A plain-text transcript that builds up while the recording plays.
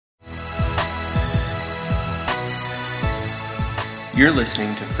You're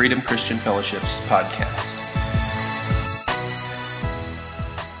listening to Freedom Christian Fellowship's podcast.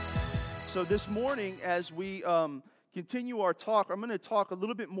 So this morning, as we continue our talk, I'm going to talk a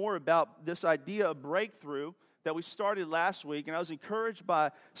little bit more about this idea of breakthrough that we started last week. And I was encouraged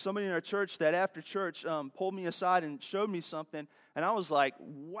by somebody in our church that after church pulled me aside and showed me something. And I was like,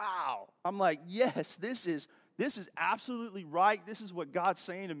 wow. I'm like, yes, this is absolutely right. This is what God's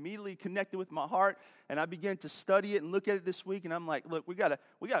saying. Immediately connected with my heart. And I began to study it and look at it this week. And I'm like, look, we gotta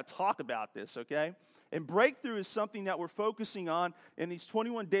talk about this, okay? And breakthrough is something that we're focusing on in these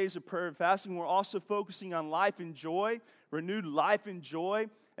 21 days of prayer and fasting. We're also focusing on life and joy, renewed life and joy,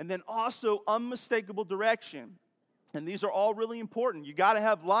 and then also unmistakable direction. And these are all really important. You got to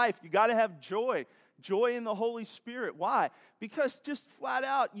have life. You got to have joy. Joy in the Holy Spirit. Why? Because just flat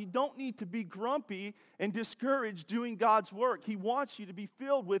out, you don't need to be grumpy and discouraged doing God's work. He wants you to be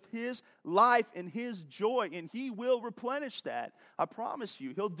filled with His life and His joy, and He will replenish that. I promise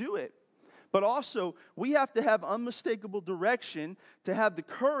you, He'll do it. But also, we have to have unmistakable direction to have the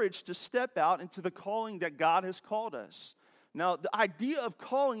courage to step out into the calling that God has called us. Now, the idea of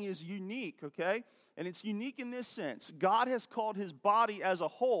calling is unique, okay? And it's unique in this sense. God has called His body as a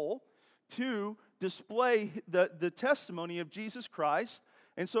whole to display the testimony of Jesus Christ.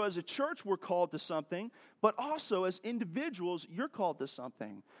 And so as a church, we're called to something, but also as individuals, you're called to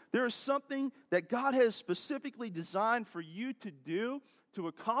something. There is something that God has specifically designed for you to do, to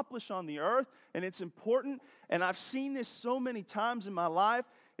accomplish on the earth, and it's important. And I've seen this so many times in my life,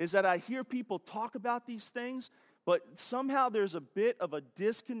 is that I hear people talk about these things, but somehow there's a bit of a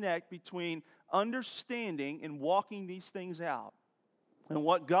disconnect between understanding and walking these things out. And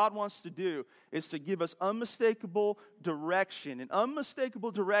what God wants to do is to give us unmistakable direction. And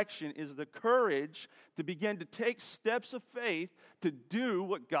unmistakable direction is the courage to begin to take steps of faith to do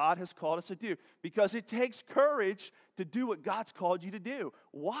what God has called us to do. Because it takes courage to do what God's called you to do.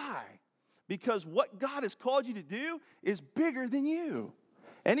 Why? Because what God has called you to do is bigger than you.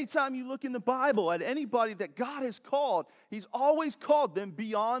 Anytime you look in the Bible at anybody that God has called, He's always called them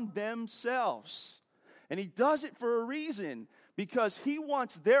beyond themselves. And He does it for a reason. Because He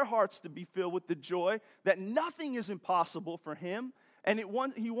wants their hearts to be filled with the joy that nothing is impossible for Him. And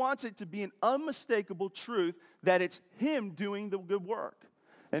He wants it to be an unmistakable truth that it's Him doing the good work.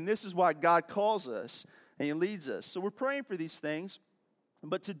 And this is why God calls us and He leads us. So we're praying for these things.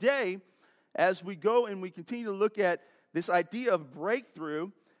 But today, as we go and we continue to look at this idea of breakthrough,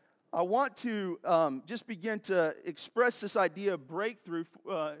 I want to just begin to express this idea of breakthrough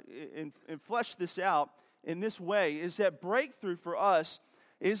and flesh this out in this way, is that breakthrough for us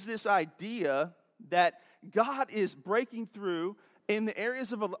is this idea that God is breaking through in the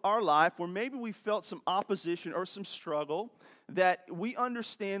areas of our life where maybe we felt some opposition or some struggle, that we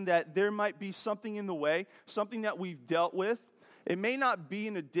understand that there might be something in the way, something that we've dealt with. It may not be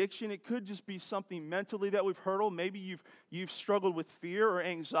an addiction. It could just be something mentally that we've hurdled. Maybe you've struggled with fear or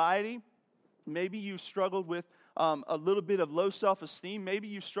anxiety. Maybe you've struggled with a little bit of low self-esteem. Maybe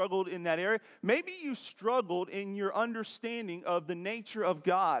you struggled in that area. Maybe you struggled in your understanding of the nature of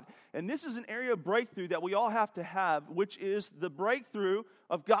God. And this is an area of breakthrough that we all have to have, which is the breakthrough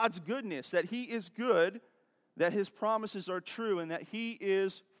of God's goodness, that He is good, that His promises are true, and that He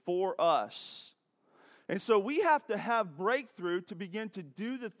is for us. And so we have to have breakthrough to begin to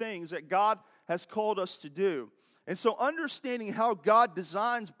do the things that God has called us to do. And so understanding how God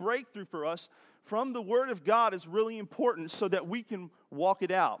designs breakthrough for us from the Word of God is really important so that we can walk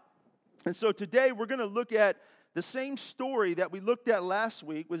it out. And so today we're going to look at the same story that we looked at last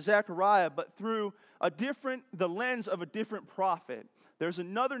week with Zechariah, but through the lens of a different prophet. There's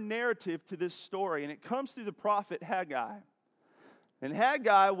another narrative to this story, and it comes through the prophet Haggai. And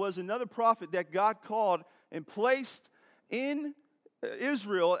Haggai was another prophet that God called and placed in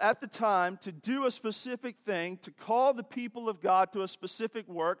Israel at the time to do a specific thing, to call the people of God to a specific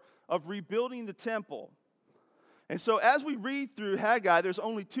work of rebuilding the temple. And so as we read through Haggai, there's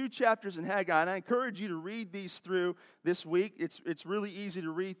only 2 chapters in Haggai, and I encourage you to read these through this week. It's really easy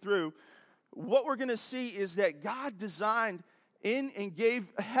to read through. What we're going to see is that God designed in and gave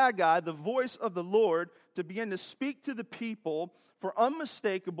Haggai the voice of the Lord to begin to speak to the people for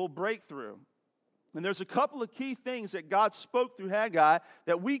unmistakable breakthrough. And there's a couple of key things that God spoke through Haggai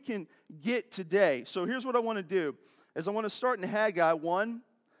that we can get today. So here's what I want to do, is I want to start in Haggai 1,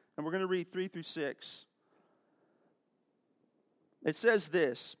 and we're going to read 3 through 6. It says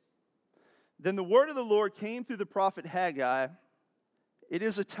this: Then the word of the Lord came through the prophet Haggai.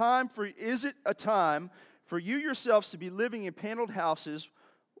 Is it a time for you yourselves to be living in paneled houses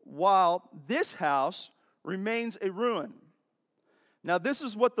while this house remains a ruin? Now this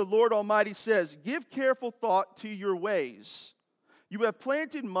is what the Lord Almighty says: give careful thought to your ways. You have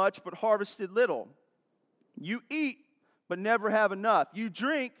planted much, but harvested little. You eat, but never have enough. You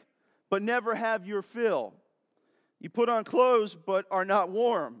drink, but never have your fill. You put on clothes, but are not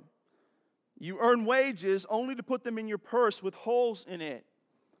warm. You earn wages only to put them in your purse with holes in it.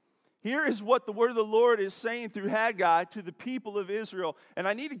 Here is what the word of the Lord is saying through Haggai to the people of Israel. And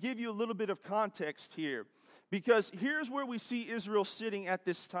I need to give you a little bit of context here, because here's where we see Israel sitting at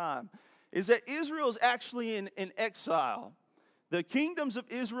this time, is that Israel is actually in exile. The kingdoms of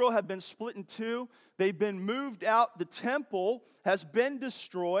Israel have been split in two. They've been moved out. The temple has been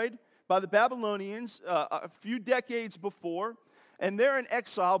destroyed by the Babylonians a few decades before, and they're in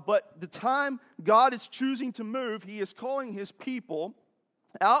exile. But the time God is choosing to move, He is calling His people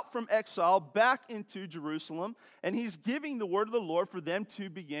out from exile back into Jerusalem, and He's giving the word of the Lord for them to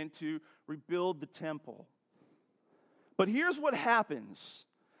begin to rebuild the temple. But here's what happens,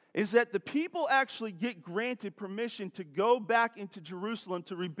 is that the people actually get granted permission to go back into Jerusalem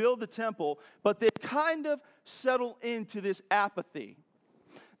to rebuild the temple, but they kind of settle into this apathy.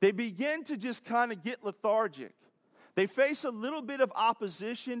 They begin to just kind of get lethargic. They face a little bit of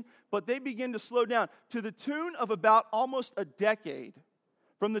opposition, but they begin to slow down to the tune of about almost a decade.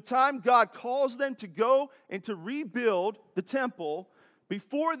 From the time God calls them to go and to rebuild the temple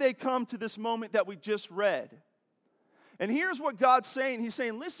before they come to this moment that we just read. And here's what God's saying. He's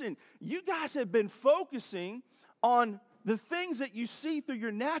saying, listen, you guys have been focusing on the things that you see through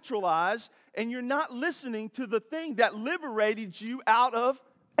your natural eyes, and you're not listening to the thing that liberated you out of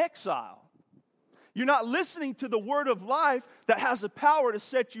exile. You're not listening to the word of life that has the power to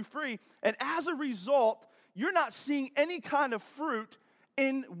set you free. And as a result, you're not seeing any kind of fruit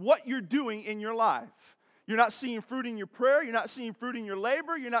in what you're doing in your life. You're not seeing fruit in your prayer. You're not seeing fruit in your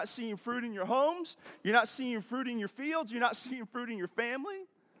labor. You're not seeing fruit in your homes. You're not seeing fruit in your fields. You're not seeing fruit in your family.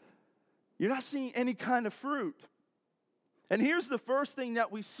 You're not seeing any kind of fruit. And here's the first thing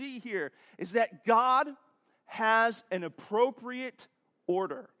that we see here, is that God has an appropriate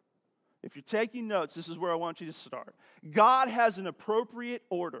order. If you're taking notes, this is where I want you to start. God has an appropriate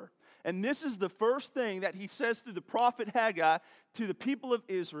order. And this is the first thing that He says through the prophet Haggai to the people of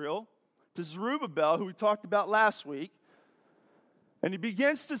Israel, to Zerubbabel, who we talked about last week. And he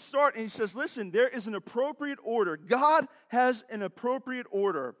begins to start, and he says, listen, there is an appropriate order. God has an appropriate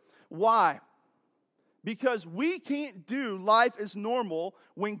order. Why? Because we can't do life as normal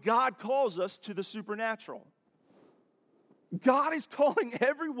when God calls us to the supernatural. God is calling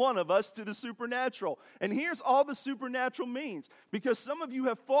every one of us to the supernatural. And here's all the supernatural means. Because some of you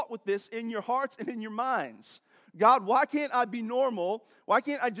have fought with this in your hearts and in your minds. God, why can't I be normal? Why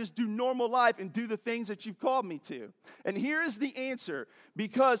can't I just do normal life and do the things that you've called me to? And here is the answer.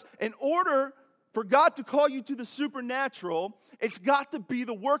 Because in order for God to call you to the supernatural, it's got to be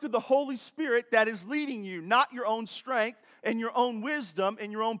the work of the Holy Spirit that is leading you, not your own strength and your own wisdom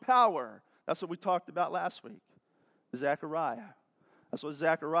and your own power. That's what we talked about last week. Zechariah. That's what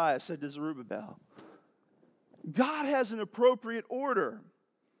Zechariah said to Zerubbabel. God has an appropriate order.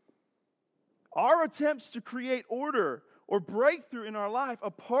 Our attempts to create order or breakthrough in our life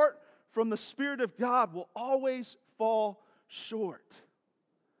apart from the Spirit of God will always fall short.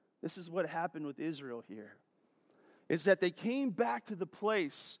 This is what happened with Israel here, is that they came back to the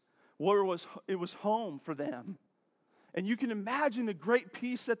place where it was home for them. And you can imagine the great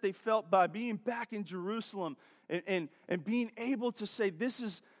peace that they felt by being back in Jerusalem and being able to say, this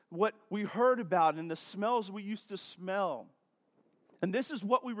is what we heard about and the smells we used to smell. And this is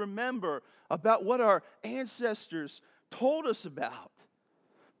what we remember about what our ancestors told us about.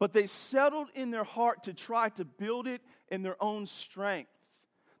 But they settled in their heart to try to build it in their own strength.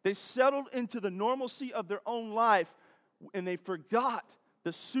 They settled into the normalcy of their own life, and they forgot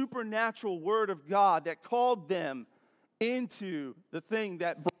the supernatural word of God that called them into the thing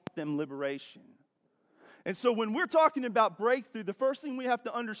that brought them liberation. And so when we're talking about breakthrough, the first thing we have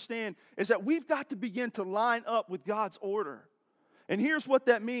to understand is that we've got to begin to line up with God's order. And here's what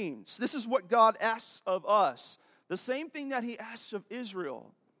that means. This is what God asks of us. The same thing that He asks of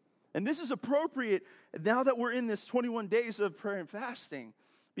Israel. And this is appropriate now that we're in this 21 days of prayer and fasting,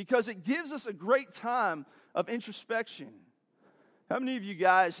 because it gives us a great time of introspection. How many of you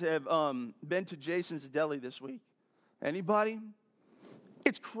guys have been to Jason's Deli this week? Anybody?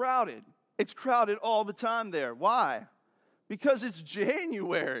 It's crowded. It's crowded all the time there. Why? Because it's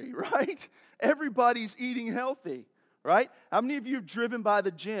January, right? Everybody's eating healthy, right? How many of you have driven by the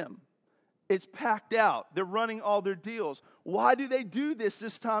gym? It's packed out. They're running all their deals. Why do they do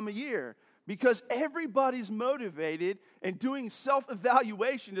this time of year? Because everybody's motivated and doing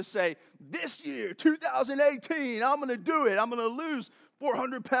self-evaluation to say, this year, 2018, I'm going to do it. I'm going to lose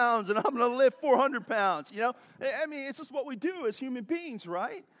 400 pounds and I'm going to lift 400 pounds. You know, I mean, it's just what we do as human beings,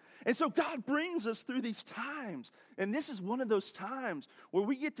 right? And so God brings us through these times. And this is one of those times where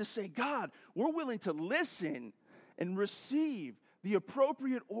we get to say, God, we're willing to listen and receive the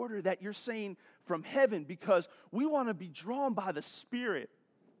appropriate order that you're saying from heaven, because we want to be drawn by the Spirit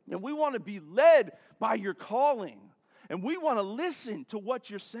and we want to be led by your calling. And we want to listen to what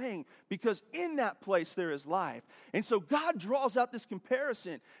you're saying, because in that place there is life. And so God draws out this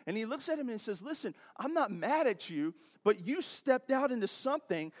comparison, and he looks at him and he says, listen, I'm not mad at you, but you stepped out into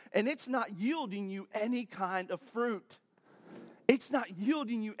something, and it's not yielding you any kind of fruit. It's not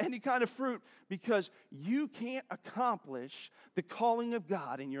yielding you any kind of fruit because you can't accomplish the calling of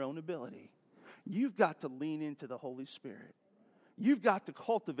God in your own ability. You've got to lean into the Holy Spirit. You've got to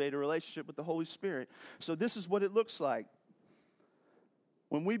cultivate a relationship with the Holy Spirit. So this is what it looks like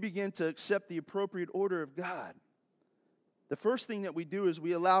when we begin to accept the appropriate order of God. The first thing that we do is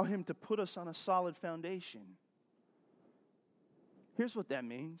we allow him to put us on a solid foundation. Here's what that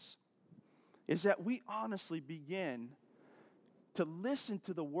means, is that we honestly begin to listen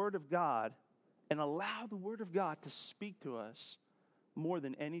to the Word of God and allow the Word of God to speak to us more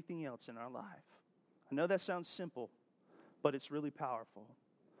than anything else in our life. I know that sounds simple, but it's really powerful.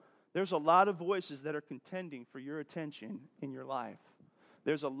 There's a lot of voices that are contending for your attention in your life.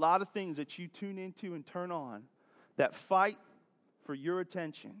 There's a lot of things that you tune into and turn on that fight for your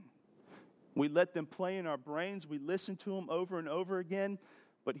attention. We let them play in our brains. We listen to them over and over again.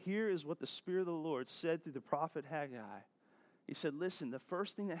 But here is what the Spirit of the Lord said through the prophet Haggai. He said, listen, the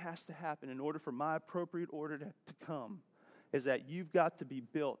first thing that has to happen in order for my appropriate order to come is that you've got to be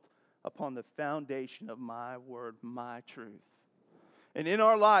built upon the foundation of my word, my truth. And in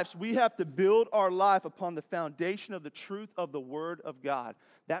our lives, we have to build our life upon the foundation of the truth of the Word of God.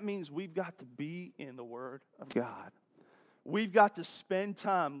 That means we've got to be in the Word of God. We've got to spend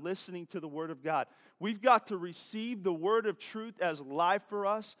time listening to the Word of God. We've got to receive the Word of truth as life for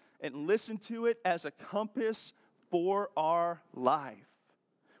us and listen to it as a compass for our life.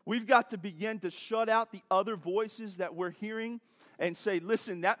 We've got to begin to shut out the other voices that we're hearing and say,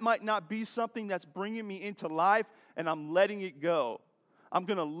 listen, that might not be something that's bringing me into life, and I'm letting it go. I'm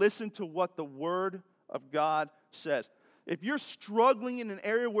going to listen to what the Word of God says. If you're struggling in an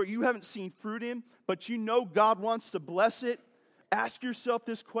area where you haven't seen fruit in, but you know God wants to bless it, ask yourself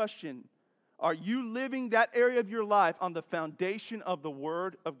this question. Are you living that area of your life on the foundation of the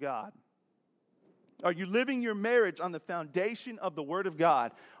Word of God? Are you living your marriage on the foundation of the Word of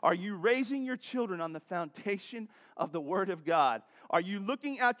God? Are you raising your children on the foundation of the Word of God? Are you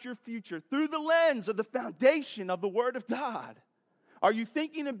looking at your future through the lens of the foundation of the Word of God? Are you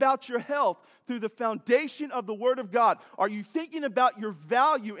thinking about your health through the foundation of the Word of God? Are you thinking about your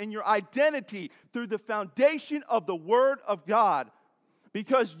value and your identity through the foundation of the Word of God?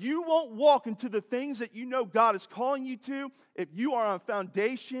 Because you won't walk into the things that you know God is calling you to if you are on a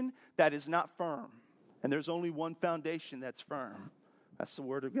foundation that is not firm. And there's only one foundation that's firm. That's the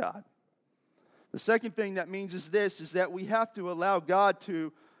Word of God. The second thing that means is this, is that we have to allow God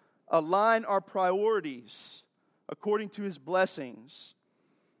to align our priorities according to His blessings.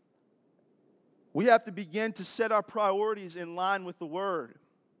 We have to begin to set our priorities in line with the Word.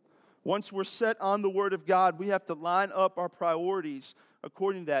 Once we're set on the Word of God, we have to line up our priorities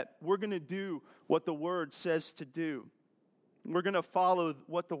according to that. We're going to do what the Word says to do. We're going to follow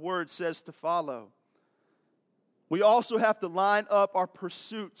what the Word says to follow. We also have to line up our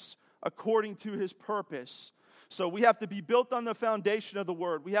pursuits according to His purpose. So we have to be built on the foundation of the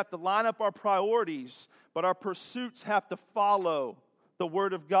Word. We have to line up our priorities, but our pursuits have to follow the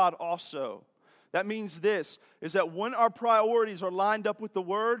Word of God also. That means this, is that when our priorities are lined up with the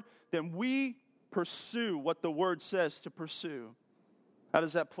Word, then we pursue what the Word says to pursue. How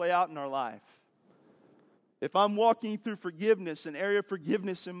does that play out in our life? If I'm walking through forgiveness, an area of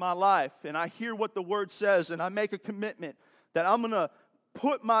forgiveness in my life, and I hear what the Word says, and I make a commitment that I'm going to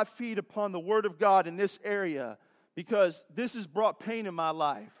put my feet upon the Word of God in this area because this has brought pain in my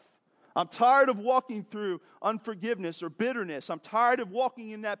life. I'm tired of walking through unforgiveness or bitterness. I'm tired of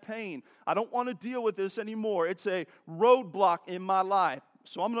walking in that pain. I don't want to deal with this anymore. It's a roadblock in my life.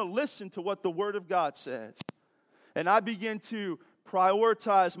 So I'm going to listen to what the Word of God says. And I begin to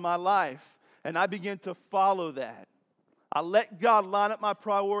prioritize my life. And I begin to follow that. I let God line up my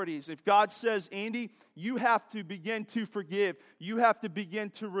priorities. If God says, Andy, you have to begin to forgive, you have to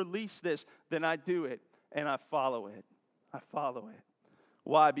begin to release this, then I do it, and I follow it. I follow it.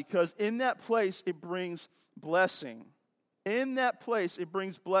 Why? Because in that place, it brings blessing. In that place, it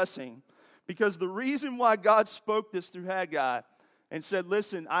brings blessing. Because the reason why God spoke this through Haggai and said,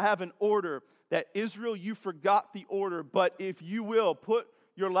 listen, I have an order that Israel, you forgot the order, but if you will put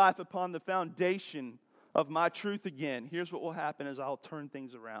your life upon the foundation of my truth again, here's what will happen is I'll turn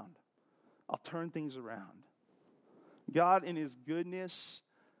things around. I'll turn things around. God in His goodness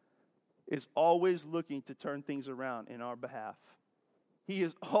is always looking to turn things around in our behalf. He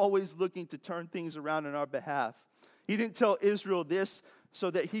is always looking to turn things around in our behalf. He didn't tell Israel this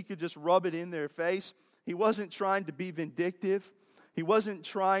so that He could just rub it in their face. He wasn't trying to be vindictive. He wasn't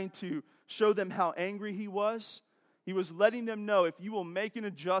trying to show them how angry He was. He was letting them know, if you will make an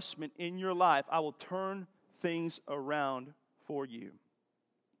adjustment in your life, I will turn things around for you.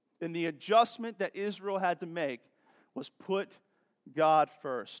 And the adjustment that Israel had to make was put God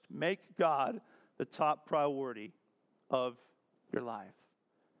first. Make God the top priority of your life.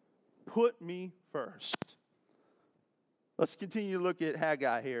 Put me first. Let's continue to look at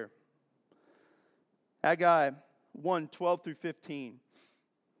Haggai here. Haggai 1:12 through 15.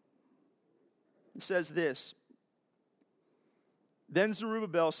 It says this. Then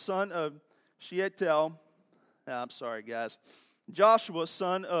Zerubbabel, son of Shealtiel, Joshua,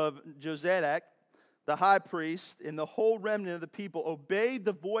 son of Jozadak, the high priest, and the whole remnant of the people obeyed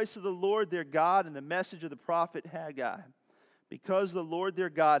the voice of the Lord their God and the message of the prophet Haggai, because the Lord their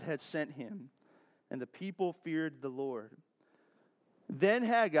God had sent him, and the people feared the Lord. Then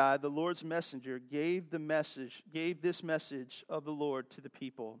Haggai, the Lord's messenger, gave this message of the Lord to the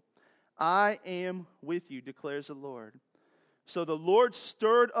people. I am with you, declares the Lord. So the Lord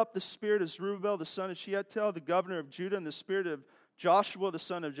stirred up the spirit of Zerubbabel, the son of Shealtiel, the governor of Judah, and the spirit of Joshua, the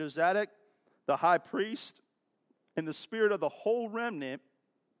son of Jozadak, the high priest, and the spirit of the whole remnant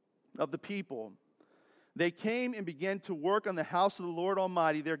of the people. They came and began to work on the house of the Lord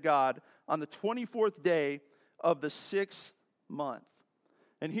Almighty, their God, on the 24th day of the 6th month.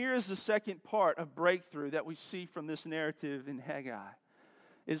 And here is the second part of breakthrough that we see from this narrative in Haggai,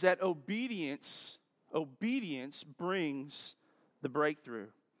 is that obedience brings the breakthrough.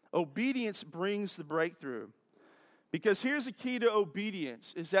 Obedience brings the breakthrough. Because here's the key to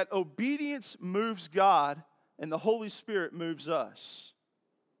obedience, is that obedience moves God and the Holy Spirit moves us.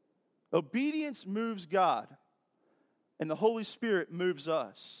 Obedience moves God and the Holy Spirit moves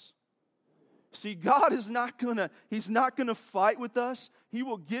us. See, God is He's not gonna fight with us. He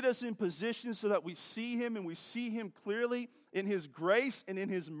will get us in position so that we see Him and we see Him clearly in His grace and in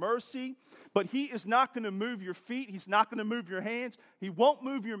His mercy. But He is not going to move your feet. He's not going to move your hands. He won't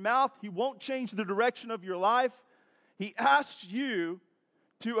move your mouth. He won't change the direction of your life. He asks you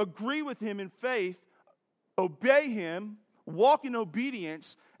to agree with Him in faith, obey Him, walk in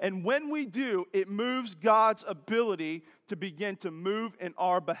obedience, and when we do, it moves God's ability to begin to move in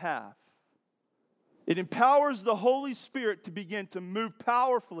our behalf. It empowers the Holy Spirit to begin to move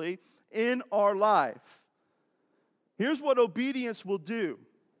powerfully in our life. Here's what obedience will do.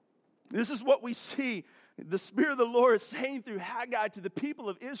 This is what we see the Spirit of the Lord is saying through Haggai to the people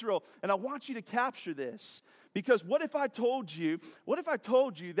of Israel. And I want you to capture this. Because what if I told you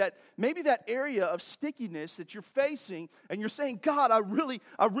that maybe that area of stickiness that you're facing and you're saying, God, I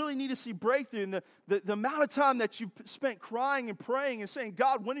really need to see breakthrough. And the amount of time that you spent crying and praying and saying,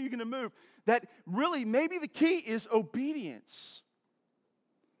 God, when are you going to move? That really maybe the key is obedience.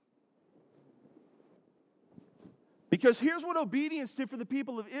 Because here's what obedience did for the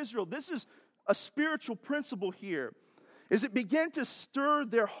people of Israel. This is a spiritual principle here. Is it began to stir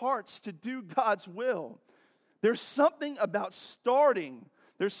their hearts to do God's will. There's something about starting.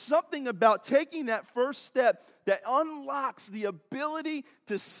 There's something about taking that first step that unlocks the ability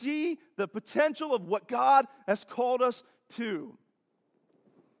to see the potential of what God has called us to.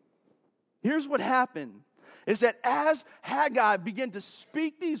 Here's what happened. Is that as Haggai began to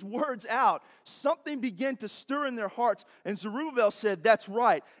speak these words out, something began to stir in their hearts. And Zerubbabel said, that's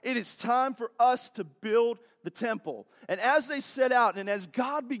right. It is time for us to build the temple. And as they set out, and as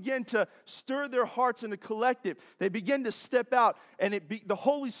God began to stir their hearts in a collective, they began to step out, and the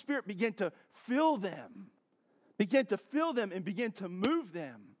Holy Spirit began to fill them. Began to fill them and begin to move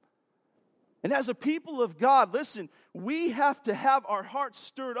them. And as a people of God, listen, we have to have our hearts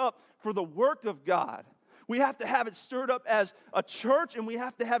stirred up for the work of God. We have to have it stirred up as a church, and we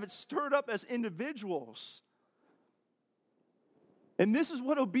have to have it stirred up as individuals. And this is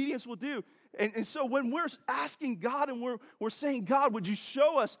what obedience will do. And so when we're asking God and we're saying, God, would you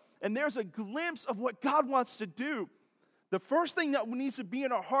show us? And there's a glimpse of what God wants to do. The first thing that needs to be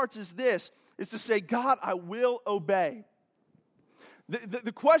in our hearts is this, is to say, God, I will obey.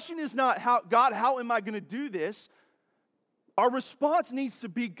 The question is not, God, how am I going to do this? Our response needs to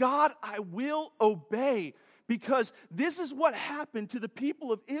be, God, I will obey. Because this is what happened to the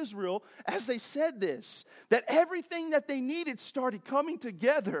people of Israel as they said this, that everything that they needed started coming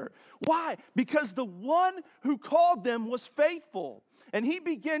together. Why? Because the one who called them was faithful, and he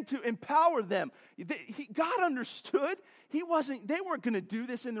began to empower them. God understood they weren't going to do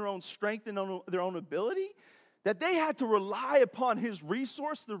this in their own strength and on their own ability, that they had to rely upon his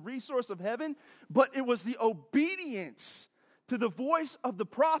resource, the resource of heaven, but it was the obedience to the voice of the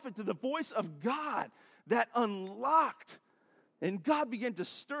prophet, to the voice of God, that unlocked, and God began to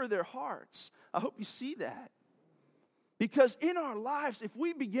stir their hearts. I hope you see that. Because in our lives, if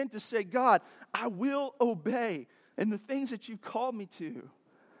we begin to say, God, I will obey, and the things that you've called me to,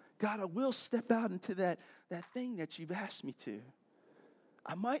 God, I will step out into that thing that you've asked me to.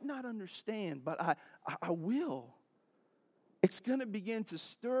 I might not understand, but I will. It's going to begin to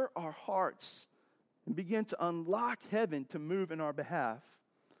stir our hearts and begin to unlock heaven to move in our behalf.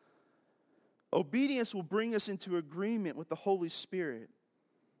 Obedience will bring us into agreement with the Holy Spirit.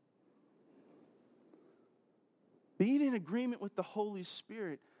 Being in agreement with the Holy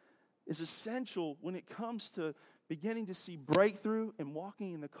Spirit is essential when it comes to beginning to see breakthrough and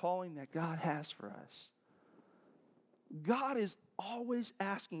walking in the calling that God has for us. God is always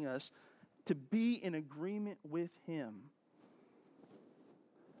asking us to be in agreement with Him.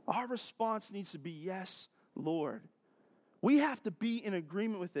 Our response needs to be, yes, Lord. We have to be in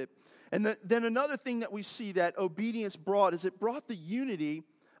agreement with it. And then another thing that we see that obedience brought is it brought the unity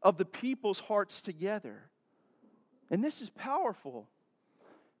of the people's hearts together. And this is powerful.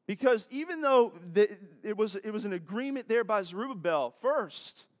 Because even though it was an agreement there by Zerubbabel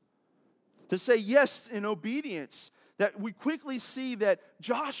first to say yes in obedience, that we quickly see that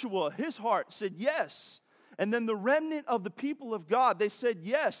Joshua, his heart said yes. And then the remnant of the people of God, they said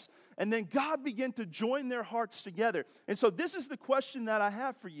yes. And then God began to join their hearts together. And so this is the question that I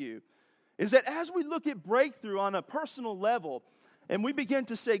have for you, is that as we look at breakthrough on a personal level, and we begin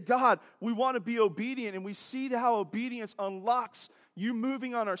to say, God, we want to be obedient, and we see how obedience unlocks you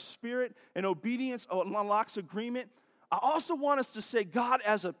moving on our spirit, and obedience unlocks agreement, I also want us to say, God,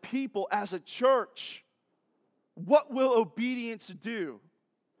 as a people, as a church, what will obedience do?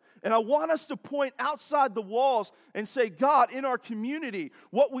 And I want us to point outside the walls and say, God, in our community,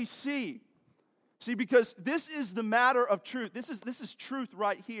 what we see. See, because this is the matter of truth. This is truth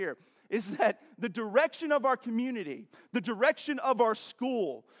right here. Is that the direction of our community, the direction of our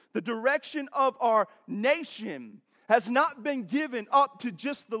school, the direction of our nation has not been given up to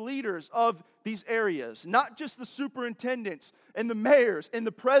just the leaders of these areas, not just the superintendents and the mayors and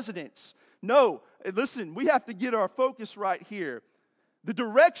the presidents. No, listen, we have to get our focus right here. The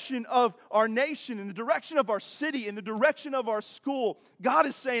direction of our nation and the direction of our city and the direction of our school, God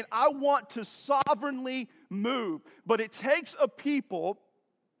is saying, I want to sovereignly move. But it takes a people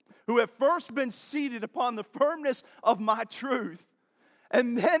who have first been seated upon the firmness of my truth,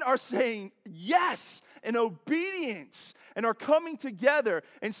 and then are saying yes in obedience, and are coming together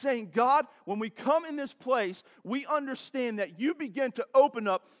and saying, God, when we come in this place, we understand that you begin to open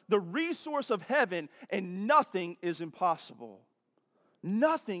up the resource of heaven, and nothing is impossible.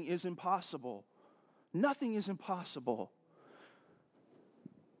 Nothing is impossible. Nothing is impossible.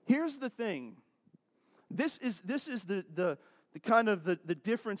 Here's the thing. This is the kind of the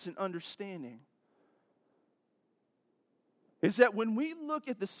difference in understanding. Is that when we look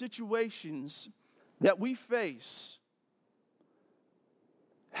at the situations that we face,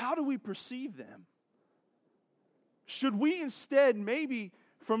 how do we perceive them? Should we instead maybe,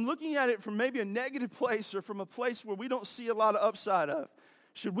 from looking at it from maybe a negative place or from a place where we don't see a lot of upside of,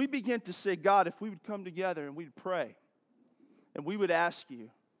 should we begin to say, God, if we would come together and we'd pray, and we would ask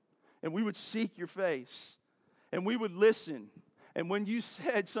you, and we would seek your face, and we would listen, and when you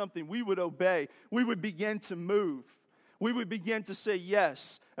said something, we would obey, we would begin to move. We would begin to say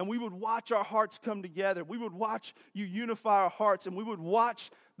yes, and we would watch our hearts come together. We would watch you unify our hearts, and we would watch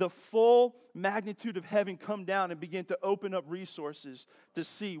the full magnitude of heaven come down and begin to open up resources to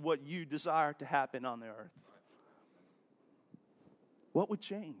see what you desire to happen on the earth. What would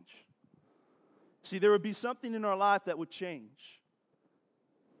change? See, there would be something in our life that would change.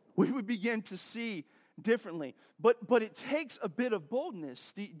 We would begin to see differently. But it takes a bit of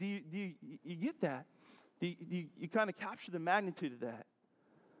boldness. Do you get that? You kind of capture the magnitude of that.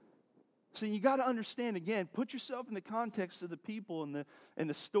 So you got to understand, again, put yourself in the context of the people and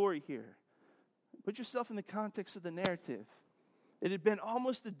the story here. Put yourself in the context of the narrative. It had been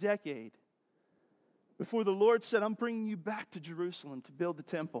almost a decade before the Lord said, I'm bringing you back to Jerusalem to build the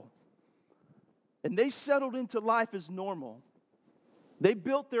temple. And they settled into life as normal. They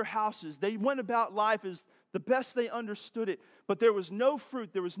built their houses. They went about life as the best they understood it. But there was no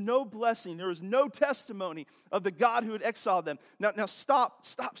fruit, there was no blessing, there was no testimony of the God who had exiled them. Now stop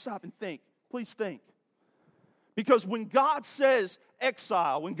and think. Please think. Because when God says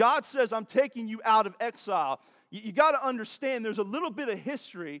exile, when God says, I'm taking you out of exile, you got to understand there's a little bit of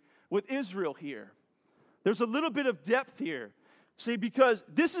history with Israel here. There's a little bit of depth here. See, because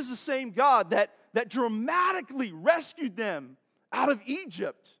this is the same God that dramatically rescued them out of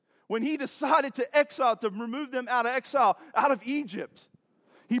Egypt when he decided to remove them out of exile, out of Egypt.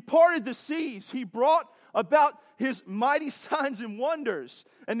 He parted the seas. He brought about his mighty signs and wonders.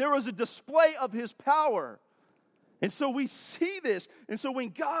 And there was a display of his power. And so we see this. And so when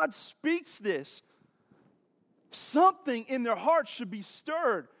God speaks this, something in their hearts should be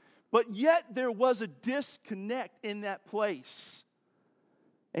stirred. But yet there was a disconnect in that place.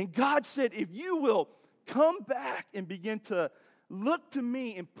 And God said, if you will come back and begin to look to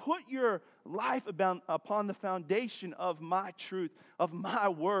me and put your life upon the foundation of my truth, of my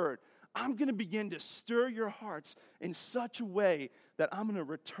word, I'm going to begin to stir your hearts in such a way that I'm going to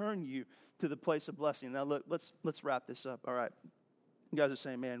return you to the place of blessing. Now look, let's wrap this up. All right. You guys are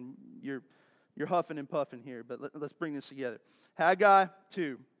saying, man, you're huffing and puffing here, but let's bring this together. Haggai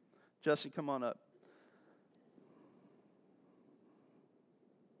 2. Justin, come on up.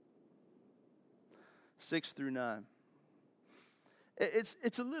 6 through 9.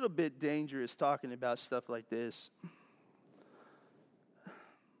 It's a little bit dangerous talking about stuff like this.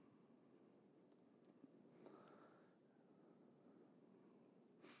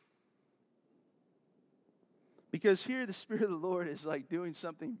 Because here the Spirit of the Lord is like doing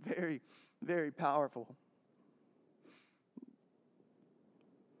something very, very powerful.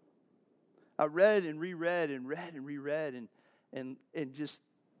 I read and reread and read and reread and just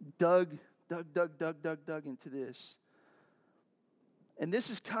dug into this. And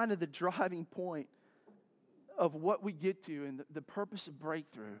this is kind of the driving point of what we get to and the purpose of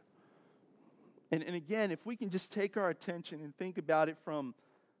breakthrough. And again, if we can just take our attention and think about it from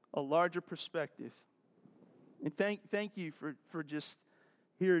a larger perspective. And thank you for just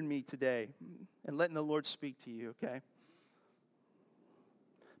hearing me today and letting the Lord speak to you, okay?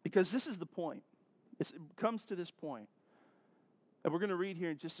 Because this is the point. It comes to this point. And we're going to read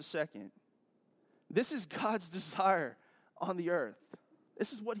here in just a second. This is God's desire on the earth.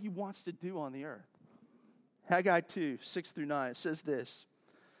 This is what he wants to do on the earth. Haggai 2, 6 through 9, it says this.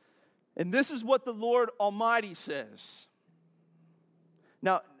 And this is what the Lord Almighty says.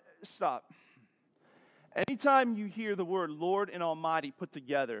 Now, stop. Anytime you hear the word Lord and Almighty put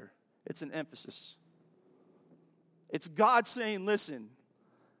together, it's an emphasis. It's God saying, listen,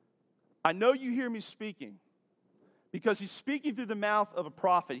 I know you hear me speaking, because he's speaking through the mouth of a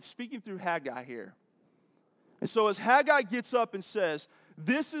prophet. He's speaking through Haggai here. And so as Haggai gets up and says,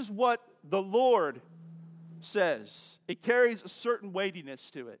 this is what the Lord says, it carries a certain weightiness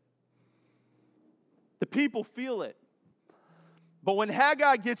to it. The people feel it. But when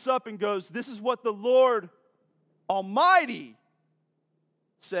Haggai gets up and goes, this is what the Lord Almighty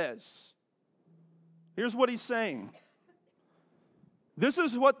says, here's what he's saying. This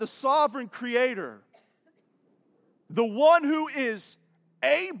is what the sovereign creator, the one who is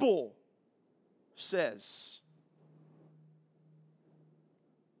able, says.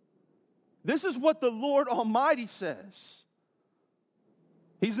 This is what the Lord Almighty says.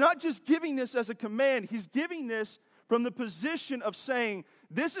 He's not just giving this as a command. He's giving this from the position of saying,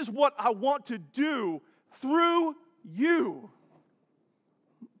 this is what I want to do through you.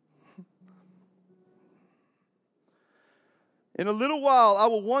 In a little while, I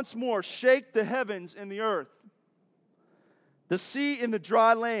will once more shake the heavens and the earth, the sea and the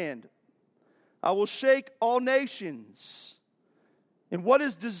dry land. I will shake all nations. And what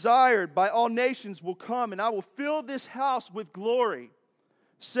is desired by all nations will come, and I will fill this house with glory,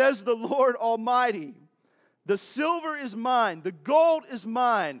 says the Lord Almighty. The silver is mine, the gold is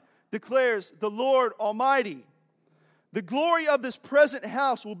mine, declares the Lord Almighty. The glory of this present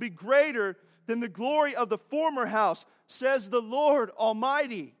house will be greater than the glory of the former house, says the Lord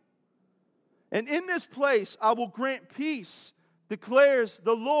Almighty. And in this place I will grant peace, declares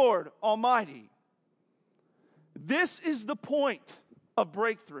the Lord Almighty. This is the point of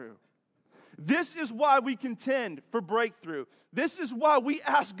breakthrough. This is why we contend for breakthrough. This is why we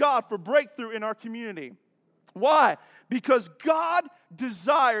ask God for breakthrough in our community. Why? Because God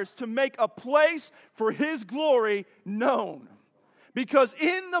desires to make a place for His glory known. Because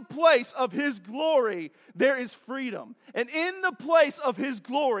in the place of His glory, there is freedom. And in the place of His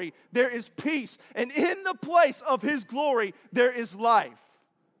glory, there is peace. And in the place of His glory, there is life.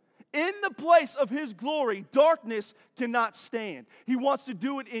 In the place of His glory, darkness cannot stand. He wants to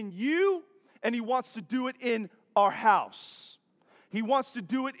do it in you, and He wants to do it in our house. He wants to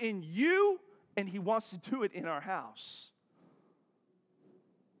do it in you, and He wants to do it in our house.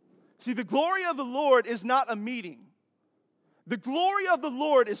 See, the glory of the Lord is not a meeting. The glory of the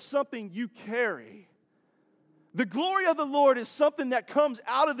Lord is something you carry. The glory of the Lord is something that comes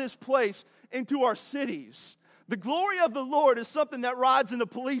out of this place into our cities. The glory of the Lord is something that rides in a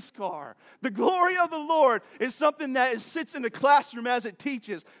police car. The glory of the Lord is something that sits in a classroom as it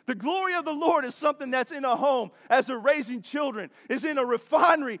teaches. The glory of the Lord is something that's in a home as they're raising children, is in a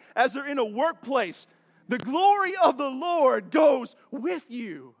refinery as they're in a workplace. The glory of the Lord goes with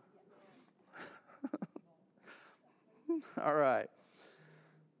you. All right,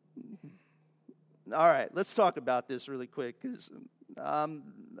 let's talk about this really quick, because all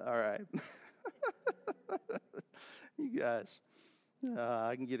right. You guys,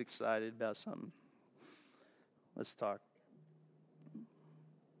 I can get excited about something. Let's talk.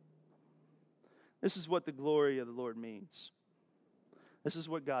 This is what the glory of the Lord means. This is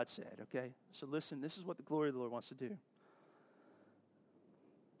what God said, okay? So listen, this is what the glory of the Lord wants to do.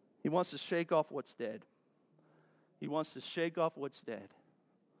 He wants to shake off what's dead. He wants to shake off what's dead.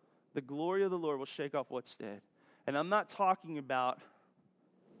 The glory of the Lord will shake off what's dead. And I'm not talking about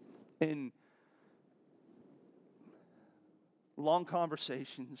in long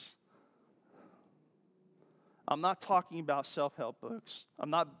conversations. I'm not talking about self-help books. I'm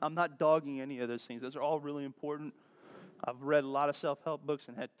not dogging any of those things. Those are all really important. I've read a lot of self-help books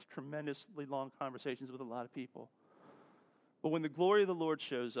and had tremendously long conversations with a lot of people. But when the glory of the Lord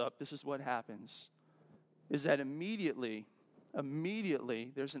shows up, this is what happens. Is that immediately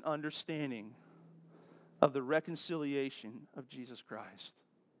there's an understanding of the reconciliation of Jesus Christ.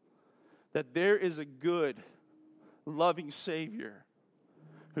 That there is a good, loving Savior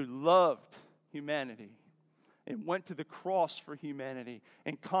who loved humanity and went to the cross for humanity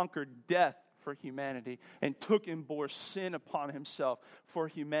and conquered death for humanity and took and bore sin upon Himself for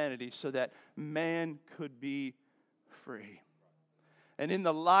humanity so that man could be free. And in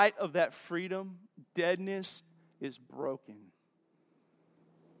the light of that freedom, deadness is broken.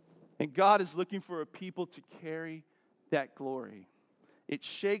 And God is looking for a people to carry that glory. It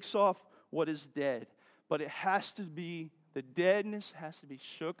shakes off what is dead, but the deadness has to be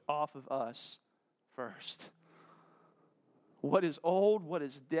shook off of us first. What is old, what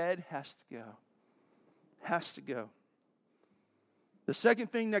is dead has to go. Has to go. The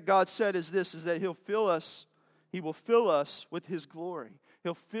second thing that God said is this, is that He will fill us with His glory.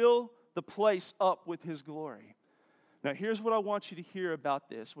 He'll fill the place up with His glory. Now, here's what I want you to hear about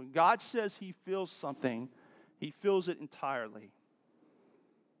this. When God says He fills something, He fills it entirely.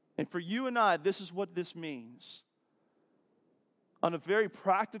 And for you and I, this is what this means. On a very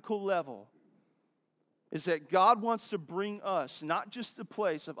practical level, is that God wants to bring us not just a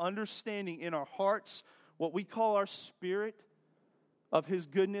place of understanding in our hearts, what we call our spirit of His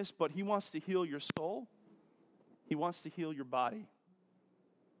goodness, but He wants to heal your soul. He wants to heal your body.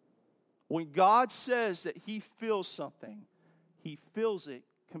 When God says that He fills something, He fills it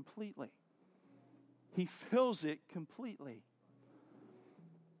completely. He fills it completely.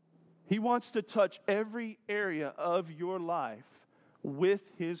 He wants to touch every area of your life with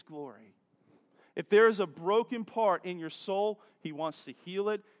His glory. If there is a broken part in your soul, He wants to heal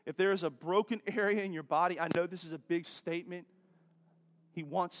it. If there is a broken area in your body, I know this is a big statement, He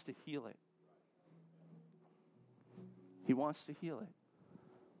wants to heal it. He wants to heal it.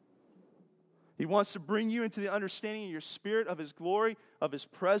 He wants to bring you into the understanding of your spirit, of His glory, of His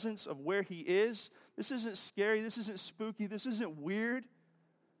presence, of where He is. This isn't scary. This isn't spooky. This isn't weird.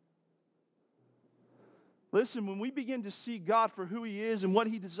 Listen, when we begin to see God for who He is and what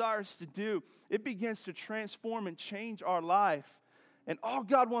He desires to do, it begins to transform and change our life. And all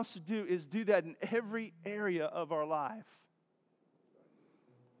God wants to do is do that in every area of our life.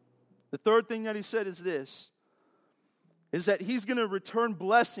 The third thing that He said is this, is that He's going to return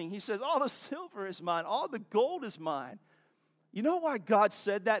blessing. He says, all the silver is mine, all the gold is mine. You know why God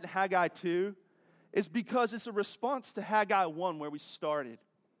said that in Haggai 2? It's because it's a response to Haggai 1 where we started.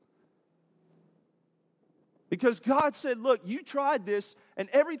 Because God said, look, you tried this, and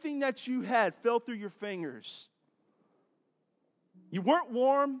everything that you had fell through your fingers. You weren't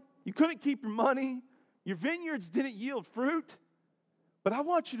warm. You couldn't keep your money. Your vineyards didn't yield fruit. But I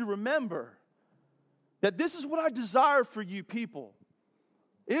want you to remember that this is what I desire for you people.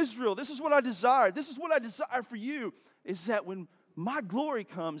 Israel, this is what I desire. This is what I desire for you, is that when my glory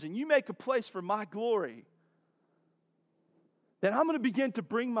comes and you make a place for my glory, that I'm going to begin to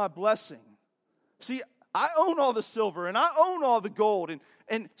bring my blessing. See, I own all the silver and I own all the gold,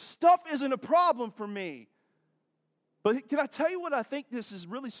 and stuff isn't a problem for me. But can I tell you what I think this is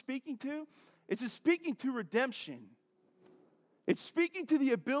really speaking to? It's speaking to redemption. It's speaking to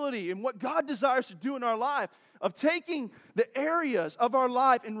the ability and what God desires to do in our life of taking the areas of our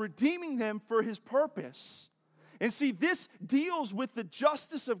life and redeeming them for His purpose. And see, this deals with the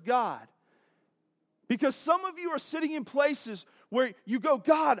justice of God. Because some of you are sitting in places where you go,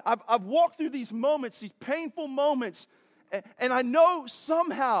 God, I've walked through these moments, these painful moments, and I know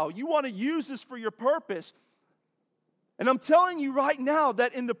somehow you want to use this for your purpose. And I'm telling you right now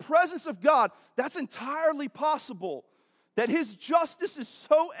that in the presence of God, that's entirely possible. That His justice is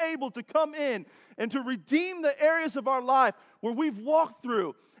so able to come in and to redeem the areas of our life where we've walked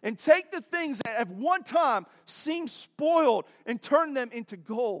through and take the things that at one time seemed spoiled and turn them into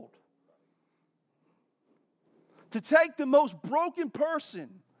gold. To take the most broken person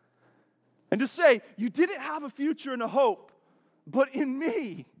and to say, you didn't have a future and a hope, but in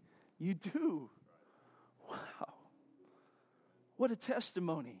me, you do. Wow. What a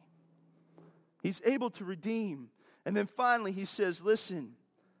testimony. He's able to redeem. And then finally, He says, listen,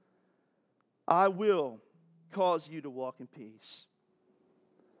 I will cause you to walk in peace.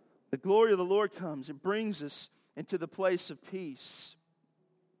 The glory of the Lord comes and brings us into the place of peace.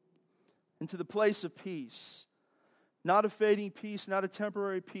 Into the place of peace. Not a fading peace, not a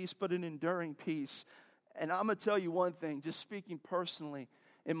temporary peace, but an enduring peace. And I'm going to tell you one thing, just speaking personally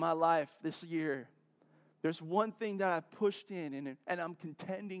in my life this year, there's one thing that I've pushed in and I'm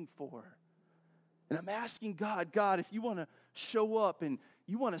contending for. And I'm asking God, if you want to show up and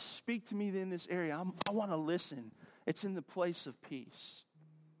you want to speak to me in this area, I want to listen. It's in the place of peace.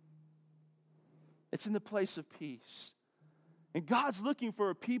 It's in the place of peace. And God's looking for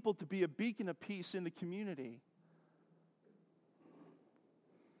a people to be a beacon of peace in the community.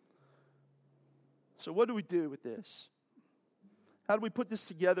 So what do we do with this? How do we put this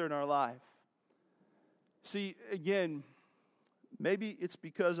together in our life? See, again, maybe it's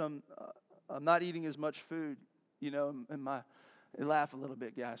because I'm not eating as much food, and laugh a little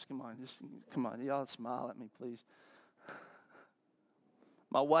bit, guys. Come on, y'all smile at me, please.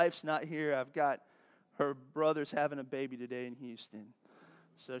 My wife's not here. I've got her brother's having a baby today in Houston.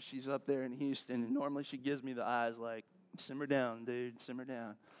 So she's up there in Houston, and normally she gives me the eyes like, simmer down, dude, simmer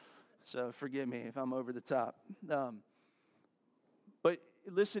down. So forgive me if I'm over the top. But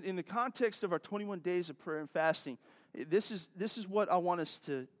listen, in the context of our 21 days of prayer and fasting, this is what I want us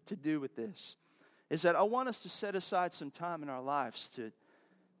to do with this, is that I want us to set aside some time in our lives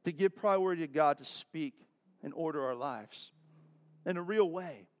to give priority to God to speak and order our lives in a real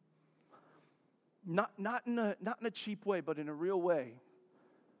way. Not in a cheap way, but in a real way.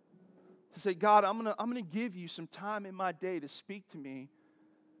 To say, God, I'm gonna give you some time in my day to speak to me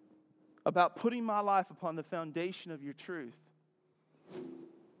about putting my life upon the foundation of your truth.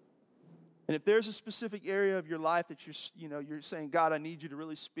 And if there's a specific area of your life that you're saying, God, I need you to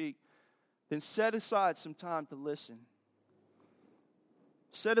really speak, then set aside some time to listen.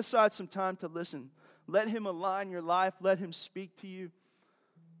 Set aside some time to listen. Let Him align your life. Let Him speak to you.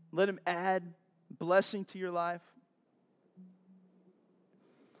 Let Him add blessing to your life.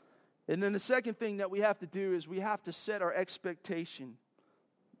 And then the second thing that we have to do is we have to set our expectation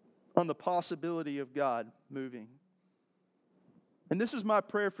on the possibility of God moving. And this is my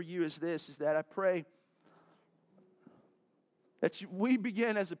prayer for you is that I pray that we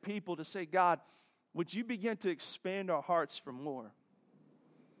begin as a people to say, God, would you begin to expand our hearts for more?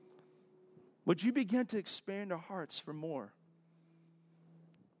 Would you begin to expand our hearts for more?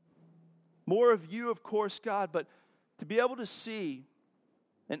 More of you, of course, God, but to be able to see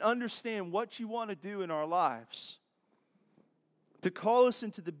and understand what you want to do in our lives. To call us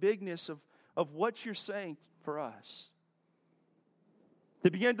into the bigness of what you're saying for us. To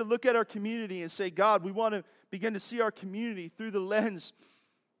begin to look at our community and say, God, we want to begin to see our community through the lens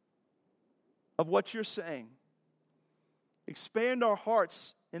of what you're saying. Expand our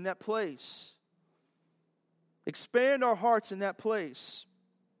hearts in that place. Expand our hearts in that place.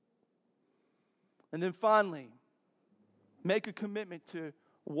 And then finally, make a commitment to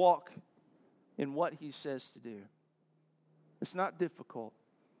walk in what He says to do. It's not difficult.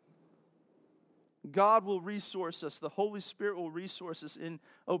 God will resource us. The Holy Spirit will resource us in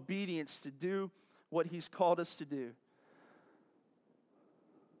obedience to do what He's called us to do.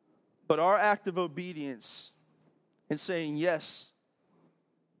 But our act of obedience and saying yes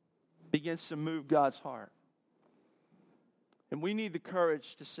begins to move God's heart. And we need the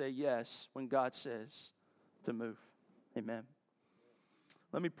courage to say yes when God says to move. Amen.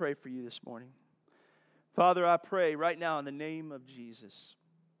 Let me pray for you this morning. Father, I pray right now in the name of Jesus,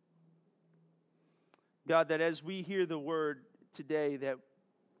 God, that as we hear the word today, that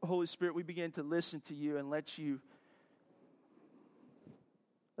Holy Spirit, we begin to listen to you and let you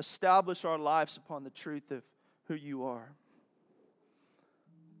establish our lives upon the truth of who you are.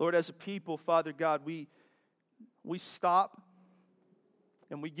 Lord, as a people, Father God, we stop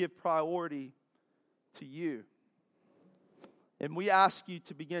and we give priority to you. And we ask you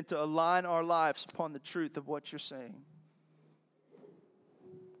to begin to align our lives upon the truth of what you're saying.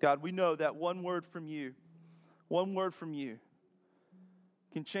 God, we know that one word from you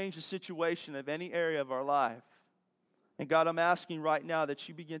can change the situation of any area of our life. And God, I'm asking right now that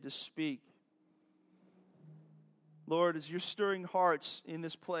you begin to speak. Lord, as you're stirring hearts in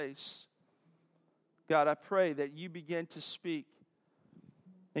this place, God, I pray that you begin to speak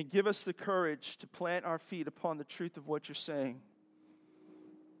and give us the courage to plant our feet upon the truth of what you're saying,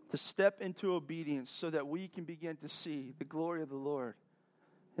 to step into obedience so that we can begin to see the glory of the Lord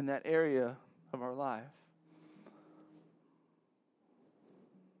in that area of our life.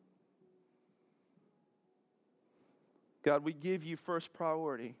 God, we give you first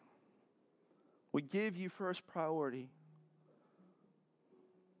priority. We give you first priority.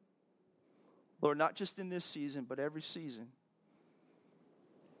 Lord, not just in this season, but every season.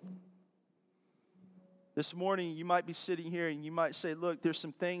 This morning, you might be sitting here and you might say, look, there's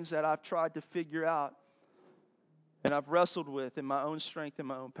some things that I've tried to figure out and I've wrestled with in my own strength and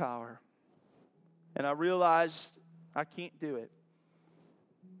my own power. And I realized I can't do it.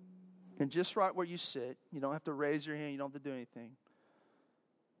 And just right where you sit, you don't have to raise your hand, you don't have to do anything.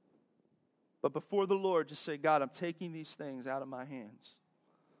 But before the Lord, just say, God, I'm taking these things out of my hands.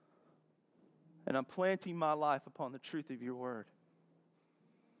 And I'm planting my life upon the truth of your word.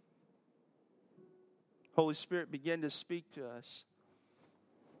 Holy Spirit, begin to speak to us.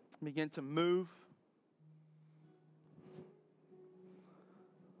 Begin to move.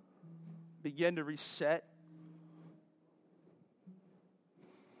 Begin to reset.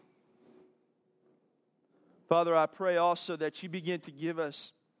 Father, I pray also that you begin to give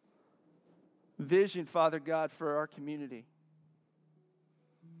us vision, Father God, for our community.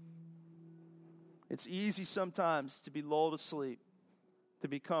 It's easy sometimes to be lulled asleep, to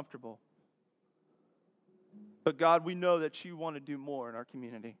be comfortable. But God, we know that you want to do more in our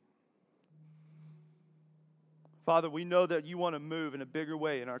community. Father, we know that you want to move in a bigger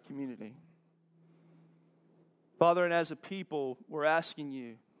way in our community. Father, and as a people, we're asking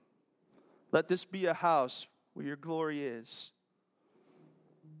you, let this be a house where your glory is.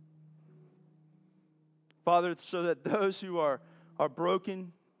 Father, so that those who are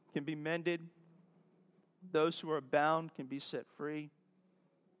broken can be mended. Those who are bound can be set free.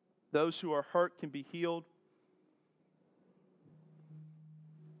 Those who are hurt can be healed.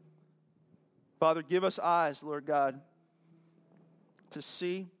 Father, give us eyes, Lord God, to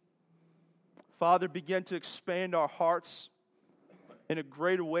see. Father, begin to expand our hearts in a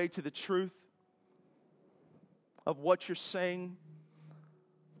greater way to the truth of what you're saying,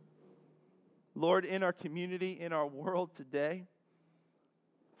 Lord, in our community, in our world today.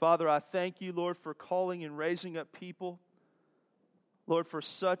 Father, I thank you, Lord, for calling and raising up people, Lord, for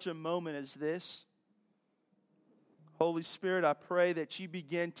such a moment as this. Holy Spirit, I pray that you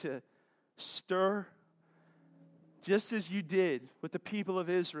begin to stir, just as you did with the people of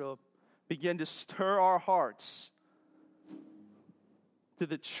Israel, begin to stir our hearts to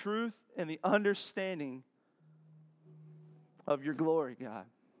the truth and the understanding of your glory, God.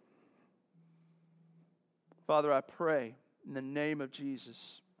 Father, I pray in the name of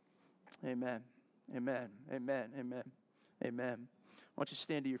Jesus. Amen. Amen. Amen. Amen. Amen. Why don't you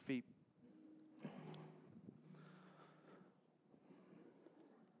stand to your feet?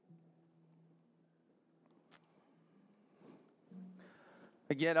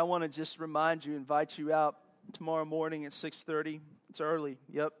 Again, I want to just remind you, invite you out tomorrow morning at 6:30. It's early.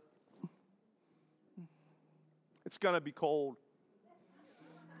 Yep. It's going to be cold.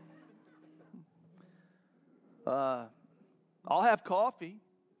 I'll have coffee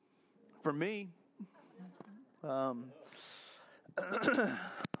for me. I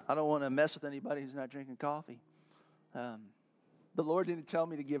don't want to mess with anybody who's not drinking coffee. The Lord didn't tell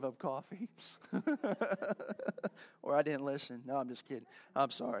me to give up coffee. Or I didn't listen. No, I'm just kidding.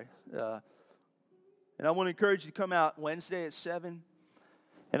 I'm sorry. And I want to encourage you to come out Wednesday at 7.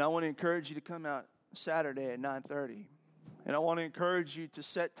 And I want to encourage you to come out Saturday at 9:30. And I want to encourage you to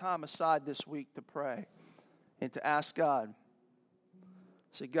set time aside this week to pray and to ask God.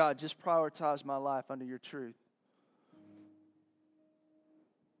 Say, God, just prioritize my life under your truth.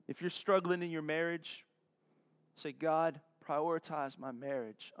 If you're struggling in your marriage, say, God, prioritize my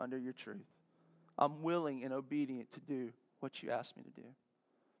marriage under your truth. I'm willing and obedient to do what you asked me to do.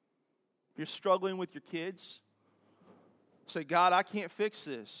 If you're struggling with your kids, say, God, I can't fix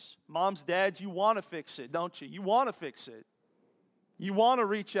this. Moms, dads, you want to fix it, don't you? You want to fix it. You want to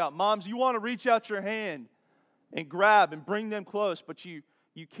reach out. Moms, you want to reach out your hand and grab and bring them close, but you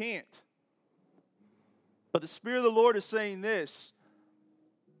can't. But the Spirit of the Lord is saying this.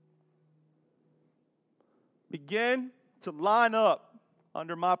 Begin to line up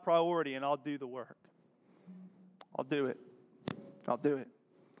under my priority, and I'll do the work. I'll do it. I'll do it.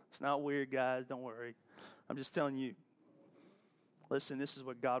 It's not weird, guys. Don't worry. I'm just telling you. Listen, this is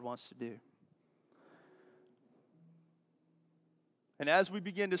what God wants to do. And as we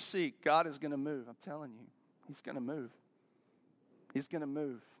begin to seek, God is going to move. I'm telling you. He's going to move. He's going to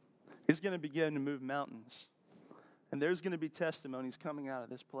move. He's going to begin to move mountains. And there's going to be testimonies coming out of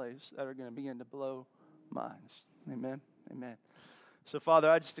this place that are going to begin to blow minds. Amen? Amen. So,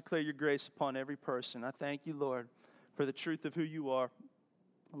 Father, I just declare your grace upon every person. I thank you, Lord, for the truth of who you are.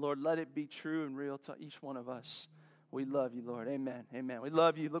 Lord, let it be true and real to each one of us. We love you, Lord. Amen. Amen. We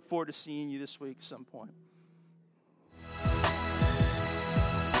love you. Look forward to seeing you this week at some point.